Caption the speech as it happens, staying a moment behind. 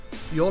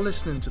You're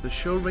listening to the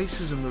Show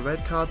Racism the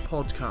Red Card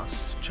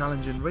podcast,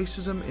 challenging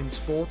racism in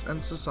sport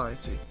and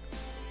society.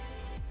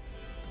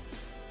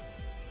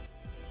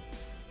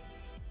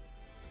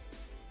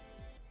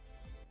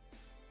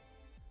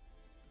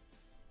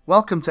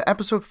 Welcome to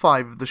episode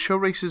 5 of the Show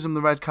Racism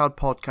the Red Card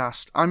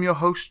podcast. I'm your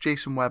host,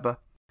 Jason Webber.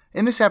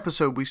 In this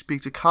episode, we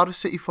speak to Cardiff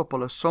City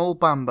footballer Sol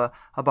Bamba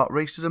about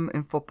racism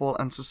in football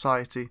and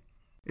society.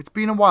 It's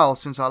been a while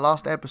since our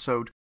last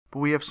episode, but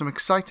we have some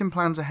exciting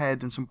plans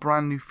ahead and some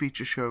brand new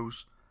feature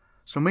shows.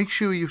 So make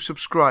sure you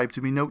subscribe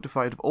to be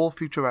notified of all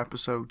future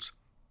episodes.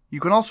 You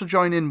can also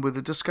join in with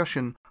a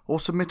discussion or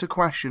submit a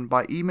question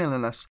by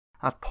emailing us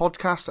at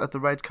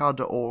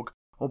podcast@theredcard.org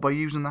or by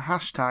using the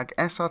hashtag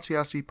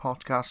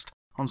SRTRCpodcast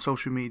on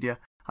social media.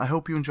 I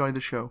hope you enjoy the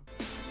show.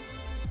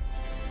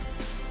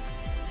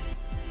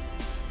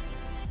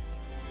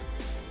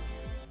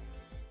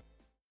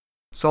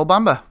 Sol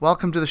Bamba,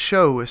 welcome to the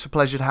show. It's a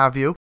pleasure to have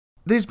you.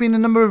 There's been a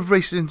number of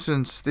racist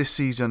incidents this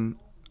season.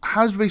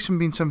 Has racism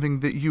been something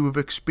that you have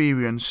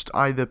experienced,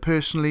 either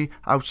personally,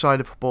 outside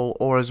of football,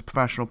 or as a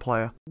professional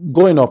player?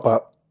 Growing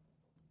up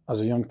as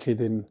a young kid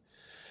in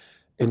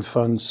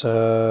France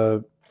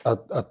at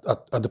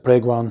the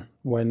playground,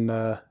 when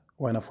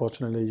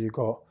unfortunately you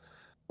got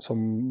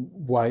some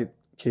white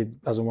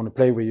kid doesn't want to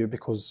play with you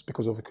because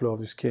of the colour of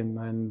your skin,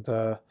 and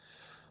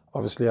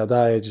obviously at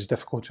that age it's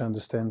difficult to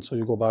understand. So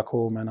you go back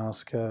home and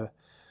ask your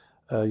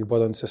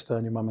brother and sister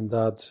and your mum and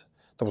dad.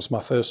 That was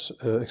my first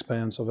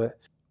experience of it.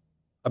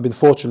 I've been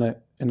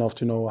fortunate enough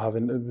to know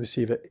having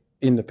received it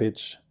on the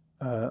pitch,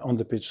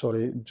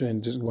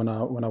 during when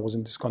I was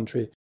in this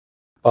country.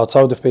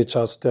 Outside the pitch,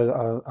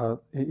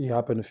 it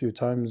happened a few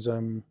times.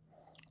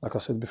 Like I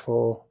said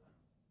before,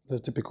 the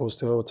typical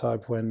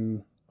stereotype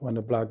when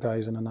the black guy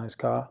is in a nice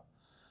car,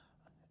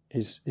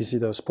 is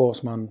either a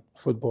sportsman,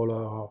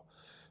 footballer, or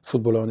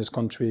footballer in this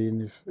country.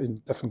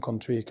 In different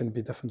country, it can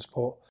be different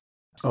sport,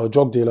 or a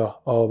drug dealer,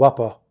 or a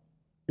rapper.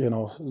 You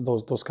know,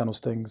 those kind of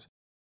things.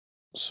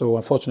 So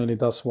unfortunately,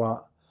 that's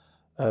what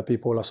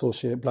people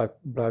associate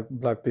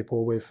black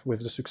people with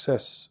the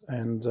success,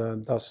 and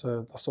that's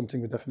something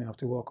we definitely have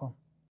to work on.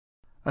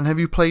 And have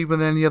you played with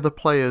any other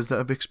players that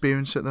have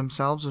experienced it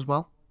themselves as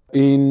well?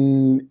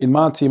 In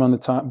my team at the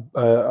time,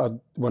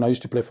 when I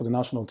used to play for the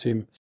national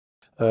team,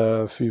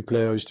 a few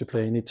players used to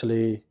play in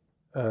Italy,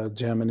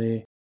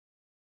 Germany,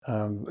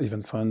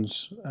 even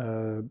France,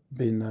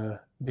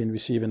 been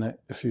receiving it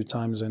a few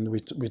times, and we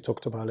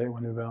talked about it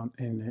when we were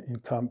in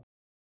camp,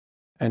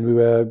 and we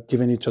were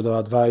giving each other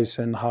advice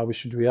and how we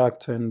should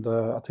react. And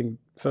I think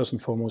first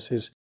and foremost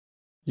is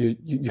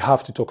you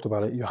have to talk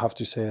about it, you have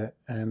to say it,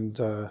 and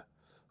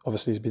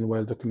obviously it's been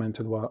well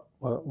documented what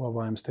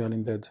Raheem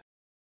Sterling did,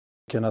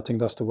 and I think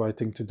that's the right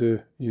thing to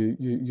do.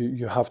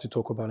 You have to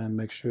talk about it and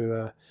make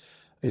sure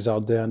it's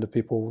out there, and the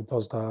people who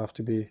does that have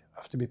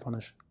to be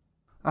punished.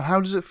 And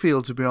how does it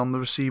feel to be on the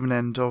receiving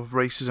end of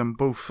racism,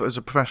 both as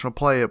a professional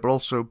player but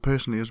also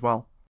personally as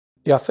well?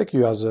 It affects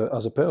you as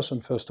a person,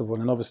 first of all,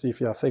 and obviously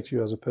if it affects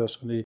you as a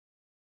person,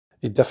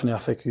 it definitely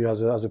affects you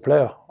as a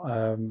player,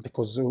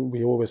 because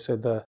we always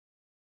said that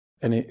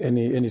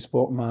any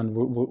sportman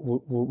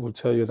will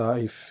tell you that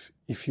if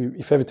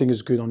everything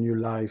is good on your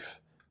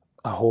life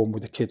at home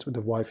with the kids, with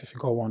the wife, if you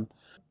got one,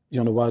 you're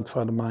on the right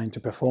frame of mind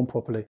to perform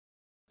properly.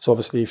 So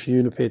obviously if you're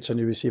in the pitch and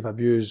you receive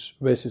abuse,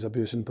 racist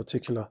abuse in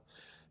particular,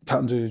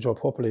 can't do your job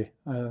properly,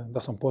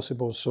 that's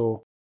impossible.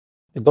 So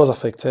it does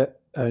affect it,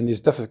 and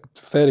it's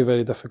very,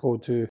 very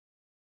difficult to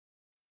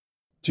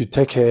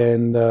take it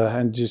and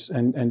just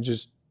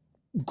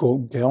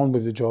get on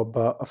with the job.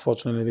 But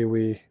unfortunately,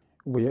 we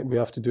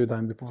have to do that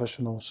and be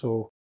professional.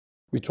 So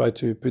we try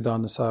to put that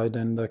on the side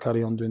and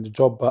carry on doing the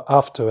job. But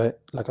after it,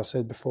 like I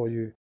said before,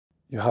 you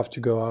have to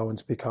go out and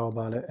speak out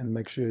about it and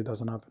make sure it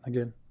doesn't happen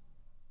again.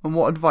 And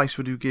what advice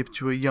would you give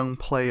to a young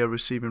player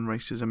receiving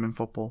racism in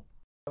football?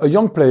 A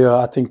young player,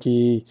 I think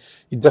he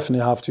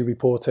definitely have to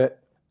report it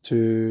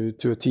to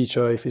a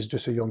teacher if he's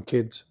just a young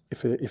kid.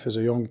 If he's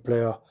a young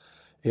player,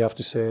 he have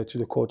to say it to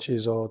the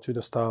coaches or to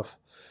the staff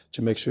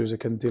to make sure they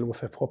can deal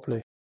with it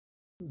properly.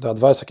 The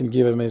advice I can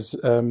give him is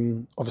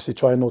obviously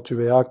try not to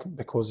react,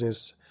 because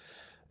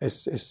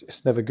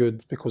it's never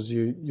good, because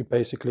you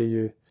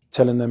basically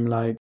telling them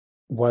like,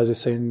 why is it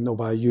saying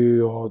about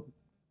you, or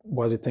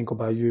why does it think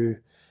about you?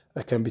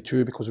 It can be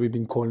true, because we've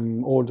been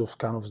calling all those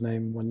kind of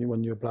names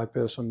when you're a black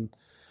person.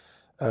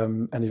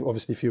 And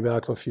if you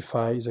react or if you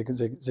fight,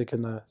 they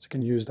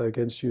can use that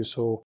against you.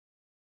 So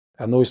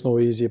I know it's not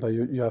easy, but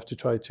you have to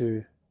try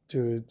to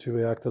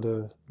react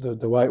to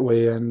the right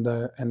way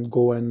and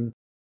go and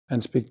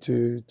speak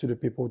to the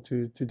people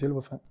to deal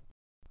with it.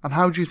 And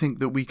how do you think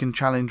that we can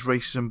challenge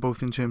racism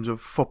both in terms of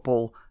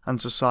football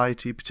and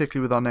society,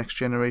 particularly with our next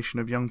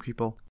generation of young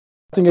people?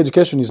 I think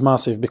education is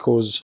massive,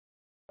 because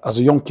as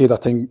a young kid, I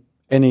think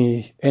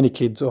any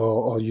kid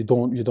or you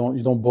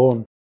don't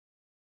born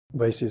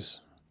racist.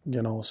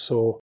 You know,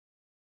 so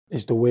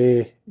it's the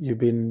way you've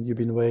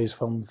been raised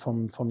from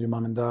your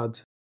mum and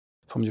dad,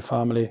 from your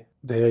family,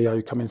 the area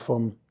you're coming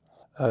from.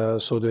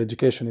 So the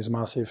education is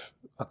massive,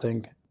 I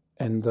think,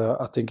 and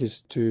I think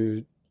it's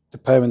to the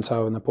parents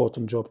have an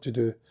important job to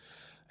do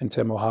in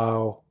terms of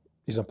how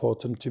it's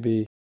important to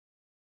be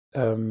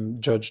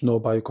judged not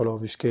by the colour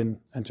of your skin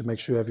and to make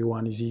sure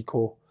everyone is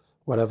equal,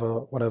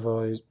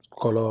 whatever his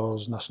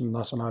colours,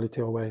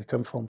 nationality or where he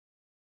come from.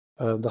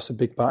 That's a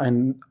big part.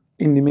 And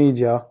in the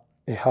media,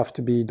 it have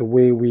to be the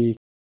way we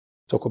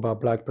talk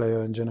about black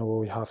player in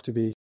general. You have to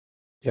be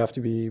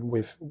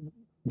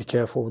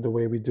careful with the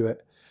way we do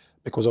it,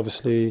 because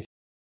obviously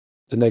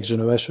the next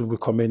generation will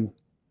come in.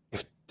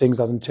 If things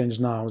doesn't change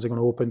now, they're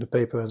going to open the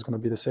paper and it's going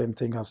to be the same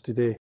thing as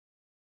today.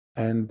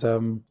 And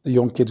the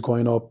young kids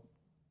growing up,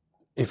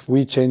 if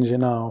we change it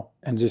now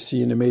and they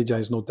see in the media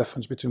there's no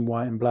difference between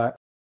white and black,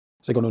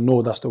 they're going to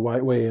know that's the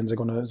right way and they're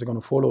going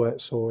to follow it.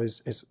 So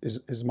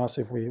it's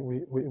massive.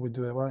 We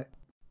do it right.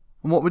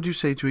 And what would you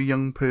say to a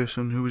young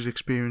person who has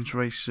experienced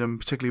racism,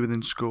 particularly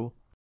within school?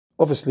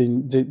 Obviously,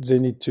 they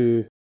need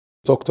to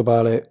talk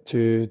about it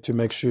to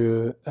make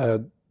sure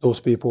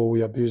those people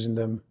who are abusing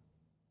them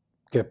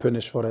get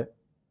punished for it,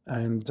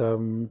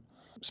 and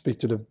speak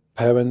to the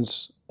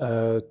parents,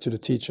 to the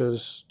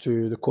teachers,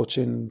 to the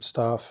coaching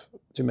staff,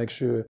 to make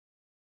sure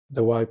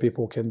the white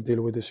people can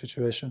deal with the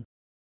situation.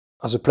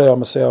 As a player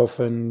myself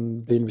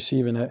and being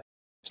receiving it,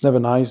 it's never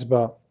nice,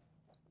 but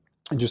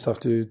you just have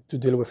to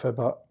deal with it.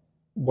 But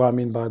what I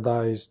mean by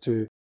that is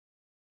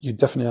you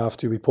definitely have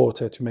to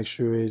report it to make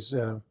sure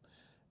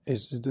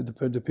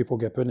the people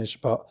get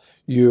punished. But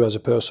you as a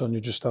person, you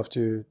just have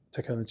to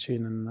take it on the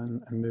chin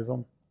and move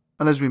on.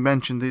 And as we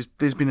mentioned,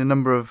 there's been a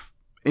number of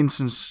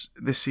incidents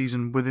this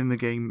season within the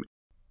game.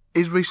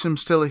 Is racism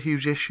still a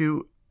huge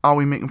issue? Are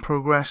we making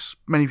progress?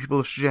 Many people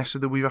have suggested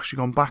that we've actually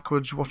gone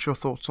backwards. What's your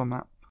thoughts on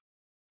that?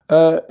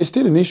 It's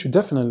still an issue,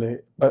 definitely,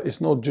 but it's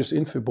not just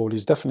in football.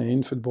 It's definitely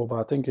in football, but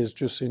I think it's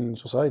just in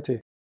society.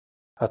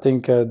 I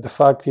think the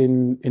fact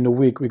in a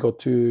week we got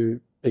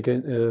two big,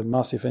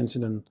 massive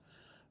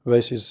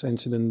racist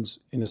incidents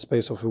in the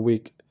space of a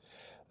week,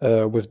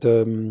 with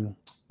the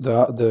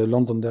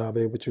London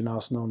derby between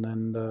Arsenal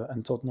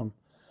and Tottenham,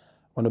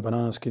 when the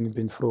banana skin had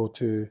been thrown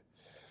to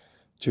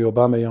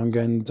Aubameyang,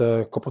 and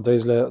a couple of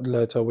days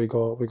later we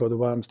got the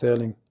Raheem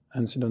Sterling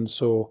incident.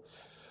 So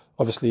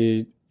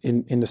obviously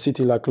in a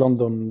city like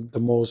London, the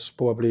most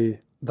probably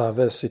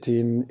diverse city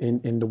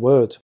in the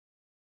world,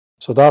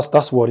 so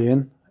that's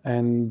worrying,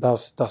 and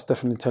that's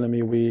definitely telling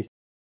me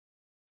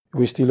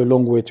we still a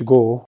long way to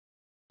go.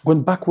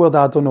 Going backward,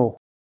 I don't know,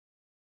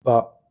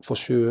 but for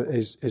sure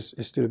is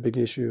still a big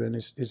issue, and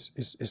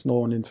it's not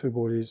only in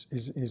football,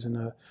 is in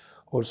a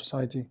whole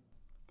society.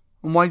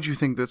 And why do you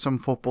think that some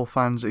football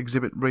fans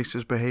exhibit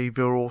racist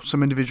behaviour, or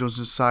some individuals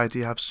in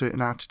society have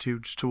certain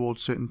attitudes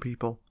towards certain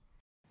people?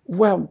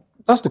 Well,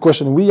 that's the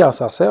question we ask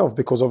ourselves,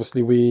 because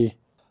obviously we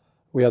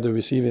are the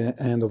receiving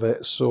end of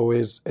it. So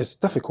it's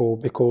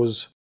difficult,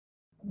 because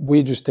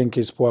we just think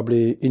it's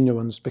probably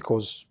ignorance,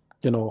 because,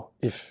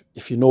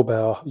 if you know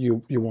better,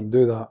 you won't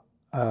do that.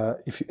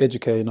 If you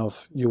educate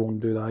enough, you won't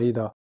do that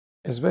either.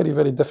 It's very,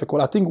 very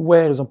difficult. I think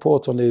where it's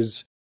important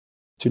is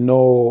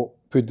to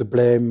put the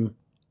blame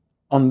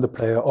on the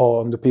player or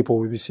on the people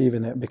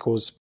receiving it,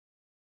 because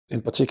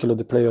in particular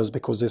the players,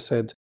 because they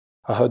said,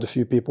 I heard a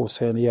few people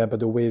saying, yeah, but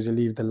the ways they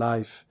live their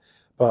life.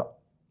 But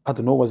I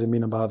don't know what they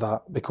mean about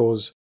that,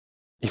 because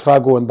if I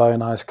go and buy a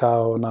nice car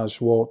or a nice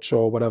watch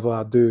or whatever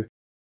I do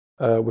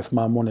with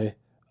my money,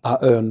 I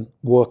earn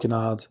working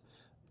hard,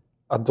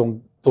 I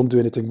don't do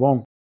anything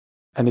wrong.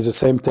 And it's the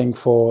same thing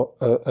for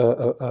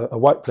a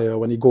white player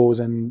when he goes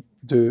and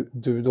do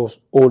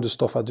all the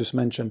stuff I just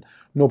mentioned.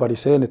 Nobody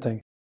say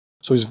anything.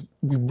 So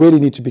we really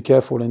need to be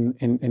careful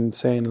in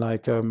saying,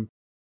 like,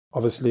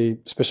 obviously,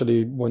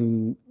 especially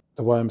when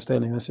the Raheem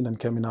Sterling incident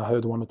came in, I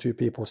heard one or two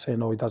people saying,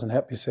 no, he doesn't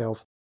help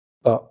himself.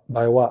 But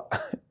by what?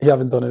 He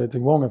haven't done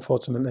anything wrong,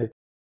 unfortunately.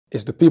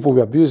 It's the people who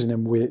are abusing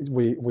him.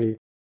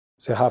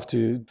 They have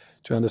to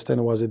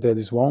understand what they did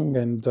is wrong,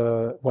 and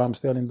Raheem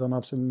Sterling done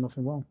absolutely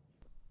nothing wrong.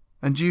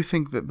 And do you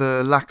think that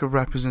the lack of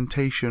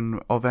representation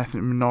of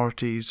ethnic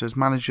minorities as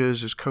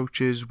managers, as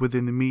coaches,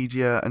 within the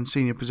media and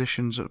senior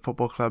positions at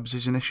football clubs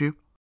is an issue?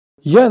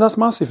 Yeah, that's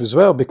massive as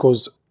well,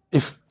 because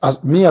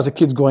as a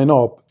kid growing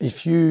up,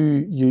 if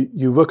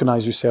you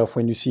recognize yourself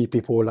when you see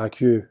people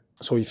like you.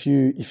 So if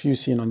you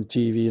see on the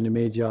TV, in the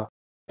media,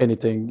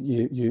 anything,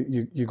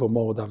 you got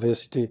more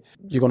diversity,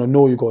 you're gonna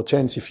know you got a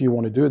chance if you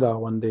want to do that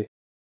one day.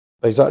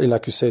 But exactly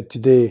like you said,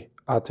 today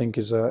I think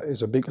is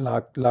a big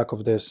lack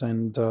of this,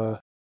 and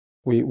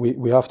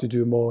we have to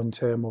do more in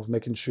terms of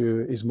making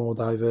sure it's more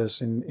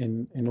diverse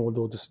in all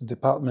those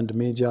department, the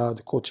media,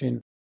 the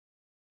coaching,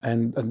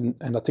 and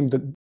I think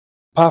the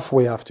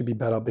pathway have to be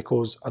better,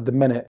 because at the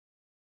minute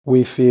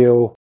we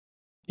feel,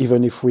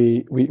 even if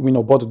we're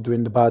not bothered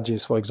doing the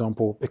badges, for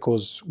example,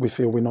 because we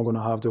feel we're not going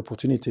to have the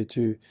opportunity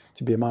to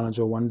be a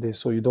manager one day.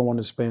 So you don't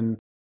want to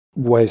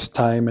waste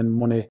time and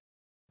money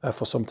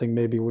for something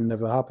maybe will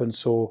never happen.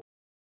 So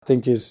I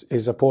think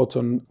it's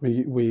important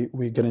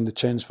we getting the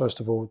chance, first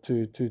of all,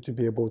 to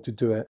be able to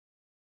do it.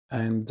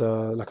 And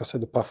like I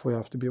said, the pathway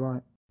have to be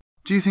right.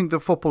 Do you think that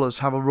footballers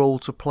have a role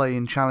to play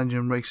in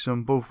challenging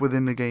racism both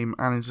within the game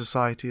and in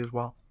society as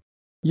well?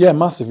 Yeah,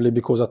 massively,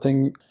 because I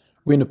think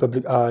we're in the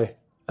public eye.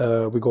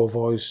 We got a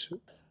voice.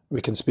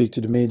 We can speak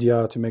to the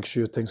media to make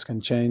sure things can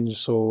change.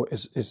 So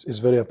it's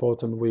very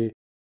important we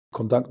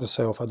conduct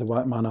ourselves at the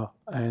right manner,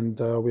 and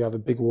we have a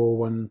big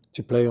role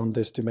to play on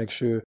this to make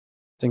sure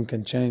things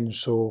can change.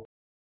 So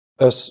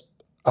us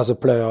as a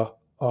player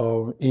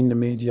or in the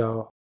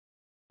media,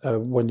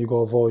 when you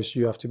got a voice,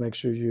 you have to make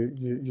sure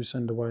you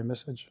send the right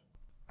message.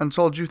 And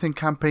Sol, do you think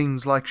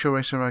campaigns like Show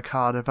Racing Red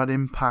Card have had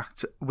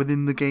impact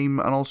within the game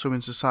and also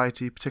in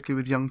society,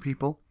 particularly with young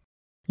people?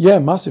 Yeah,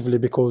 massively,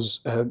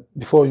 because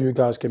before you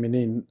guys coming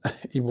in,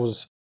 it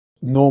was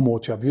normal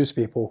to abuse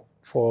people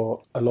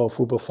for a lot of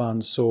football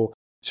fans. So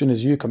as soon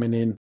as you coming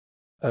in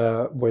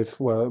with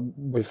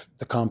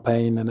the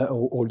campaign and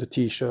all the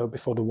T-shirt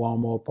before the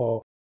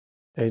warm-up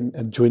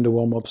and during the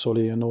warm-up,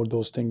 and all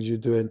those things you're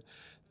doing,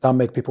 that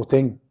make people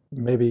think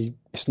maybe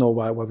it's not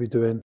right what we're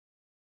doing.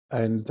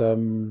 And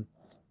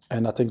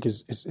I think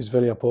it's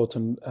very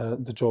important,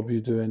 the job you're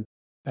doing,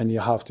 and you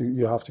have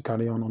to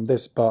carry on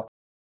this. But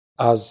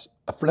as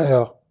a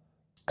player,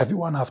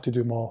 everyone have to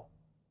do more.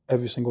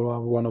 Every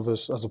single one of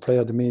us, as a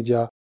player, the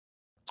media,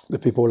 the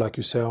people like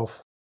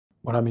yourself.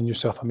 When I mean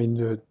yourself, I mean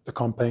the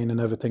campaign and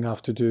everything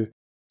have to do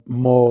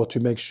more to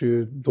make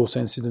sure those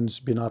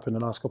incidents been happening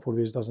the last couple of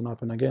years doesn't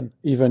happen again.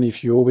 Even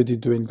if you're already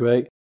doing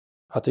great,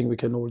 I think we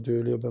can all do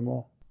a little bit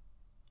more.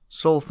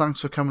 Sol, thanks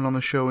for coming on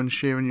the show and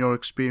sharing your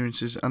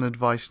experiences and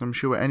advice, and I'm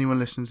sure anyone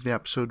listening to the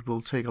episode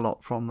will take a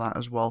lot from that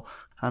as well,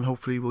 and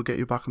hopefully we'll get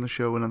you back on the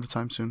show another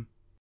time soon.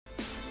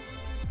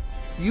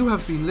 You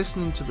have been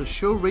listening to the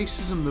Show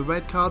Racism the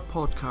Red Card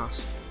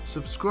podcast.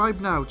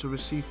 Subscribe now to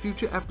receive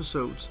future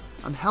episodes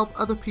and help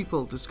other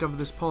people discover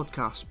this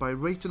podcast by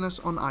rating us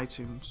on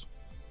iTunes.